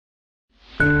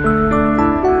If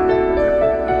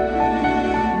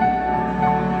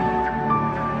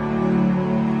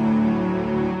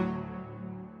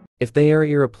they are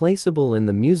irreplaceable in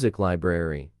the music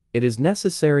library, it is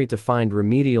necessary to find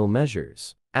remedial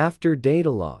measures. After data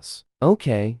loss.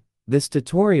 Okay, this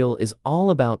tutorial is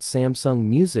all about Samsung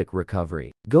Music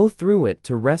Recovery. Go through it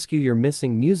to rescue your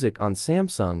missing music on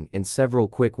Samsung in several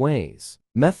quick ways.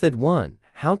 Method 1.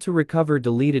 How to recover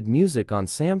deleted music on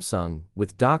Samsung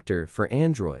with Doctor for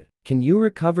Android. Can you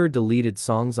recover deleted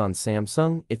songs on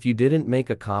Samsung if you didn't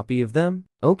make a copy of them?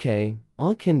 Okay,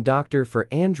 can Doctor for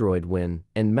Android Win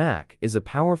and Mac is a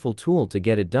powerful tool to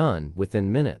get it done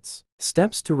within minutes.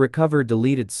 Steps to recover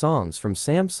deleted songs from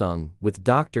Samsung with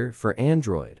Doctor for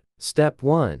Android. Step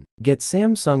 1. Get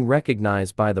Samsung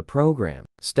recognized by the program.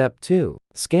 Step 2.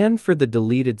 Scan for the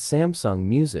deleted Samsung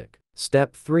music.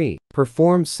 Step 3.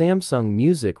 Perform Samsung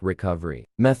Music Recovery.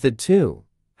 Method 2.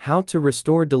 How to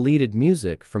restore deleted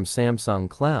music from Samsung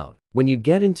Cloud. When you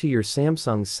get into your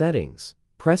Samsung settings,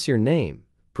 press your name,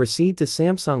 proceed to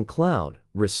Samsung Cloud,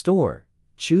 Restore,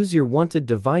 choose your wanted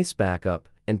device backup,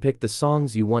 and pick the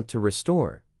songs you want to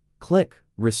restore. Click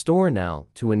Restore Now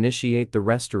to initiate the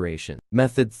restoration.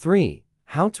 Method 3.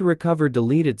 How to recover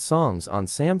deleted songs on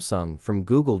Samsung from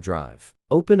Google Drive.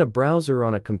 Open a browser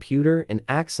on a computer and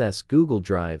access Google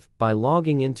Drive by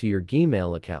logging into your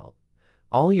Gmail account.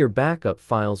 All your backup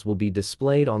files will be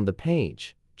displayed on the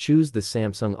page. Choose the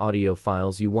Samsung audio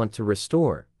files you want to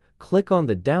restore. Click on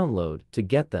the download to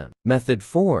get them. Method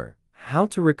 4. How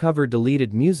to recover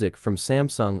deleted music from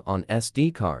Samsung on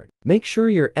SD card. Make sure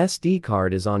your SD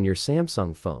card is on your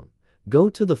Samsung phone. Go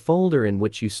to the folder in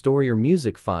which you store your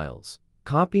music files.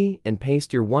 Copy and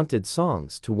paste your wanted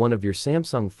songs to one of your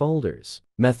Samsung folders.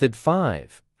 Method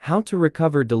 5. How to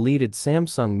recover deleted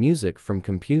Samsung music from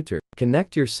computer.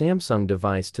 Connect your Samsung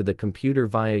device to the computer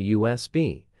via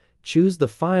USB. Choose the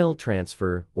file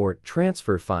transfer or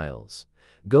transfer files.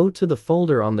 Go to the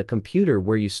folder on the computer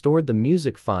where you stored the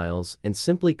music files and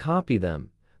simply copy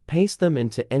them. Paste them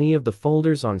into any of the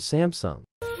folders on Samsung.